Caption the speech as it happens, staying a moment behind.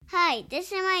Hi,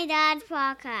 this is my dad's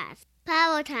podcast,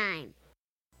 Power Time.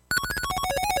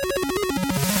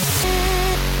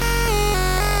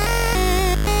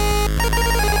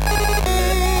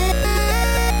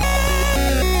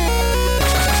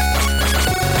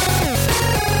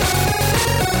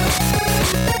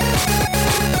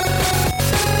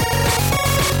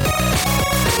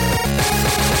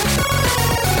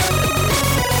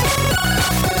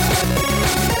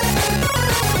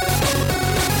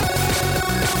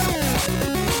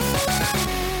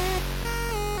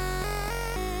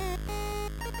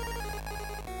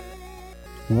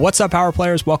 What's up, Power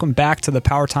Players? Welcome back to the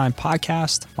Power Time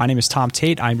Podcast. My name is Tom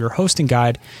Tate. I'm your host and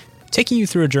guide, taking you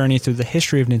through a journey through the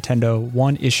history of Nintendo,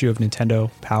 one issue of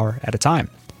Nintendo Power at a time.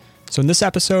 So in this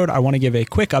episode, I want to give a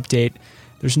quick update.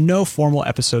 There's no formal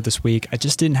episode this week. I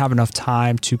just didn't have enough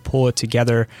time to pull it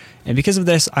together. And because of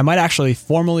this, I might actually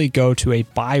formally go to a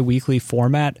bi-weekly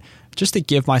format just to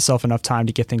give myself enough time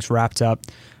to get things wrapped up.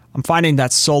 I'm finding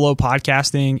that solo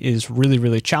podcasting is really,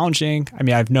 really challenging. I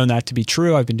mean, I've known that to be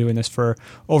true. I've been doing this for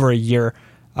over a year.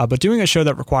 But doing a show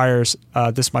that requires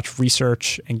this much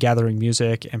research and gathering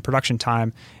music and production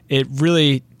time, it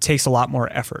really takes a lot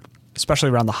more effort, especially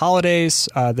around the holidays.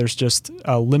 There's just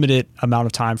a limited amount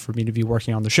of time for me to be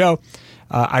working on the show.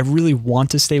 I really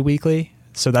want to stay weekly,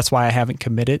 so that's why I haven't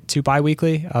committed to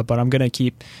bi-weekly, but I'm going to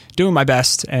keep doing my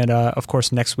best. And of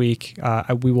course, next week,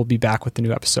 we will be back with the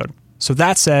new episode. So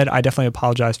that said, I definitely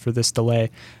apologize for this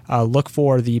delay. Look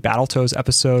for the Battletoads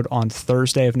episode on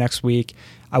Thursday of next week.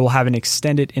 I will have an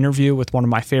extended interview with one of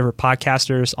my favorite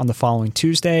podcasters on the following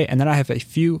Tuesday, and then I have a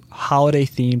few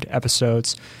holiday-themed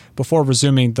episodes before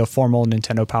resuming the formal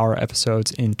Nintendo Power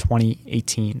episodes in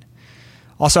 2018.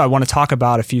 Also, I want to talk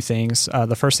about a few things.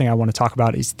 The first thing I want to talk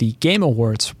about is the Game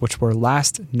Awards, which were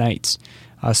last night.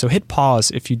 So hit pause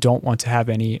if you don't want to have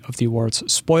any of the awards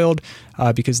spoiled,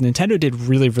 because Nintendo did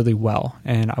really, really well.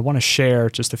 And I want to share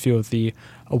just a few of the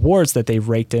awards that they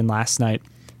raked in last night.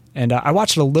 And I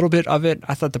watched a little bit of it.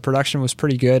 I thought the production was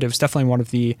pretty good. It was definitely one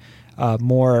of the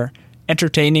more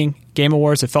entertaining Game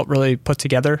Awards. It felt really put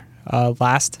together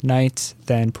last night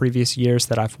than previous years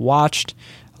that I've watched.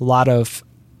 A lot of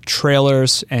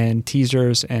trailers and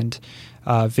teasers and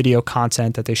video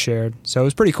content that they shared. So it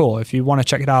was pretty cool. If you want to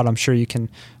check it out, I'm sure you can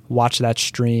watch that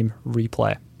stream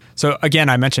replay. So again,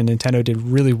 I mentioned Nintendo did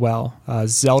really well.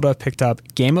 Zelda picked up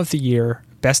Game of the Year,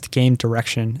 Best Game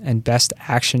Direction, and Best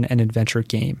Action and Adventure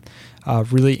Game.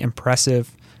 Really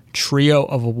impressive trio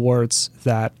of awards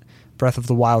that Breath of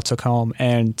the Wild took home.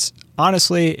 And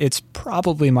honestly, it's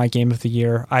probably my Game of the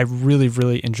Year. I really,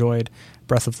 really enjoyed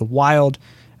Breath of the Wild.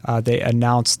 They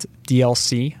announced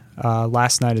DLC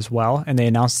last night as well, and they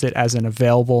announced it as an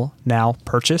available now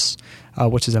purchase,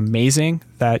 which is amazing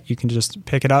that you can just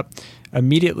pick it up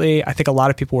immediately. I think a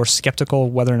lot of people were skeptical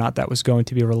whether or not that was going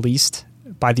to be released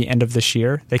by the end of this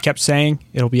year. They kept saying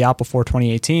it'll be out before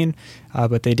 2018,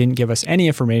 but they didn't give us any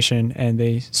information, and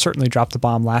they certainly dropped the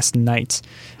bomb last night.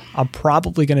 I'm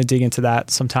probably going to dig into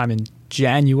that sometime in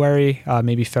January,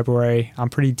 maybe February. I'm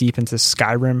pretty deep into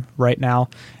Skyrim right now,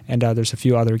 and there's a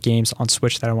few other games on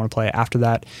Switch that I want to play after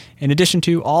that, in addition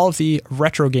to all of the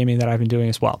retro gaming that I've been doing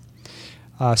as well.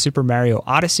 Super Mario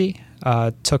Odyssey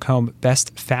took home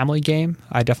Best Family Game.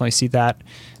 I definitely see that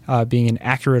being an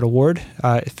accurate award.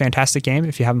 Fantastic game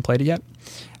if you haven't played it yet.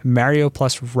 Mario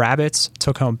plus Rabbids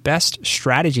took home Best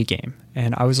Strategy Game.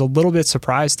 And I was a little bit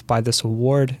surprised by this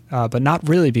award, but not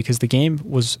really, because the game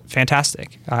was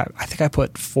fantastic. I think I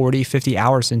put 40, 50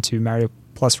 hours into Mario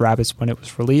plus Rabbids when it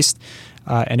was released,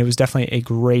 and it was definitely a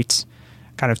great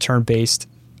kind of turn-based,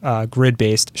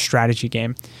 grid-based strategy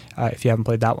game if you haven't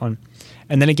played that one.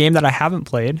 And then a game that I haven't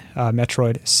played,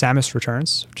 Metroid Samus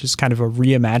Returns, which is kind of a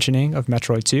reimagining of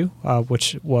Metroid 2,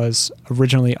 which was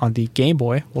originally on the Game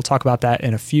Boy. We'll talk about that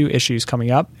in a few issues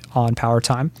coming up on Power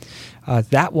Time.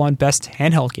 That won Best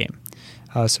Handheld Game.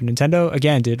 So Nintendo,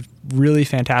 again, did really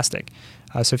fantastic.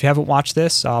 So if you haven't watched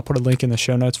this, I'll put a link in the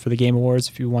show notes for the Game Awards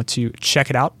if you want to check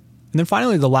it out. And then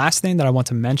finally, the last thing that I want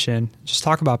to mention, just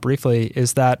talk about briefly,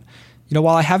 is that,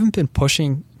 while I haven't been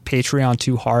pushing Patreon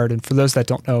too hard, and for those that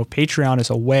don't know, Patreon is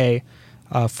a way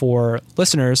for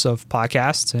listeners of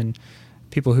podcasts and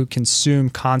people who consume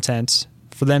content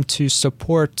for them to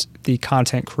support the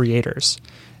content creators.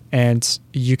 And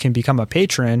you can become a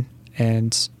patron,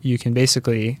 and you can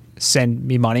basically send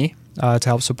me money to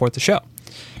help support the show.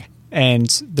 And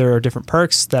there are different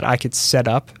perks that I could set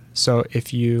up. So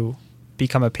if you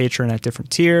become a patron at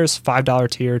different tiers, $5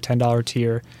 tier, $10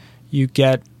 tier, you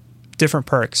get different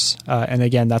perks. And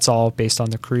again, that's all based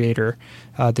on the creator,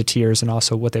 the tiers, and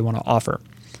also what they want to offer.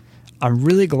 I'm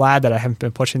really glad that I haven't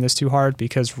been pushing this too hard,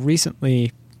 because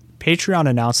recently Patreon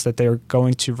announced that they're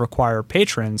going to require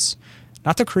patrons,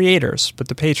 not the creators, but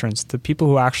the patrons, the people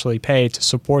who actually pay to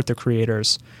support the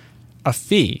creators, a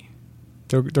fee.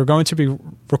 They're going to be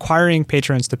requiring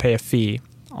patrons to pay a fee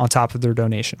on top of their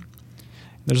donation.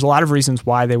 There's a lot of reasons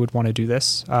why they would want to do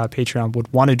this. Patreon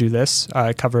would want to do this.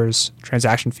 It covers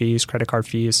transaction fees, credit card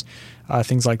fees,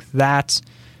 things like that.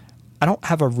 I don't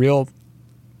have a real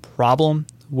problem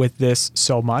with this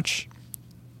so much,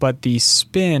 but the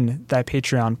spin that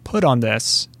Patreon put on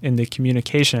this in the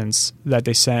communications that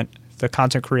they sent the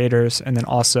content creators and then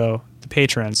also the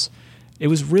patrons, it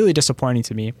was really disappointing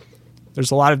to me.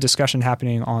 There's a lot of discussion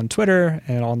happening on Twitter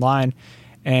and online,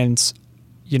 and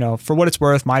for what it's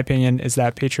worth, my opinion is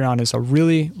that Patreon is a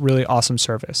really, really awesome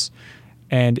service.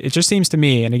 And it just seems to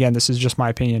me, and again, this is just my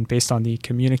opinion based on the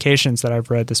communications that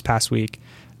I've read this past week,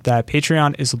 that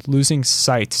Patreon is losing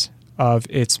sight of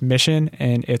its mission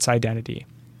and its identity.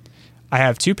 I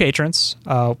have 2 patrons,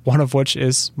 one of which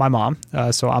is my mom.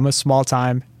 So I'm a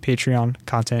small-time Patreon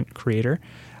content creator.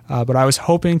 But I was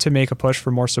hoping to make a push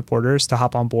for more supporters to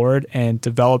hop on board and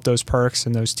develop those perks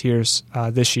and those tiers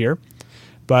this year.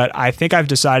 But I think I've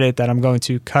decided that I'm going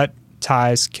to cut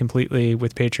ties completely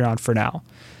with Patreon for now.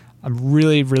 I'm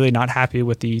really, really not happy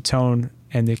with the tone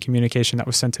and the communication that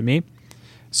was sent to me.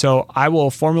 So I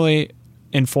will formally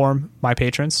inform my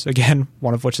patrons, again,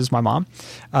 one of which is my mom,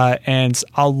 and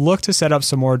I'll look to set up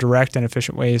some more direct and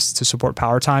efficient ways to support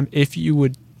Power Time if you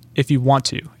want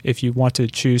to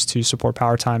choose to support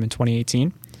Power Time in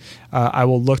 2018. I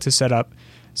will look to set up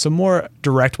some more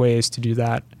direct ways to do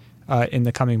that in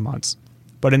the coming months.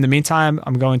 But in the meantime,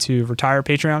 I'm going to retire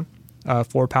Patreon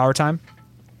for Power Time.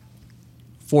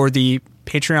 For the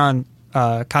Patreon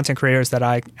content creators that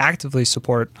I actively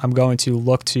support, I'm going to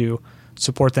look to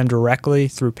support them directly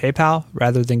through PayPal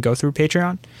rather than go through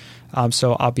Patreon.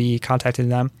 So I'll be contacting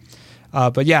them.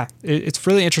 But yeah, it's a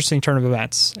really interesting turn of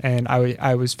events, and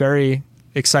I was very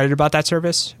excited about that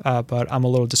service, but I'm a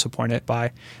little disappointed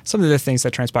by some of the things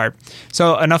that transpired.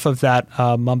 So enough of that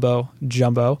mumbo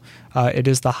jumbo. It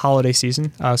is the holiday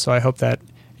season, so I hope that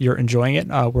you're enjoying it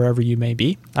wherever you may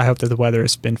be. I hope that the weather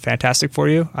has been fantastic for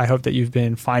you. I hope that you've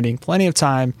been finding plenty of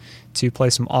time to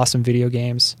play some awesome video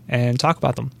games and talk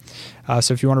about them.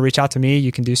 So if you want to reach out to me,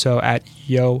 you can do so at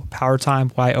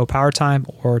YoPowerTime,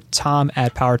 YoPowerTime, or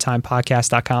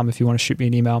tom@powertimepodcast.com if you want to shoot me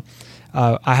an email.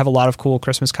 I have a lot of cool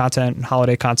Christmas content and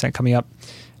holiday content coming up,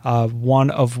 one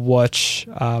of which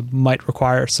might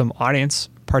require some audience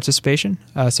participation.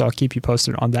 So I'll keep you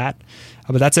posted on that.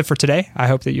 But that's it for today. I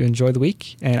hope that you enjoy the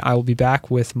week, and I will be back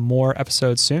with more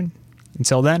episodes soon.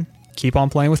 Until then, keep on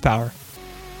playing with power.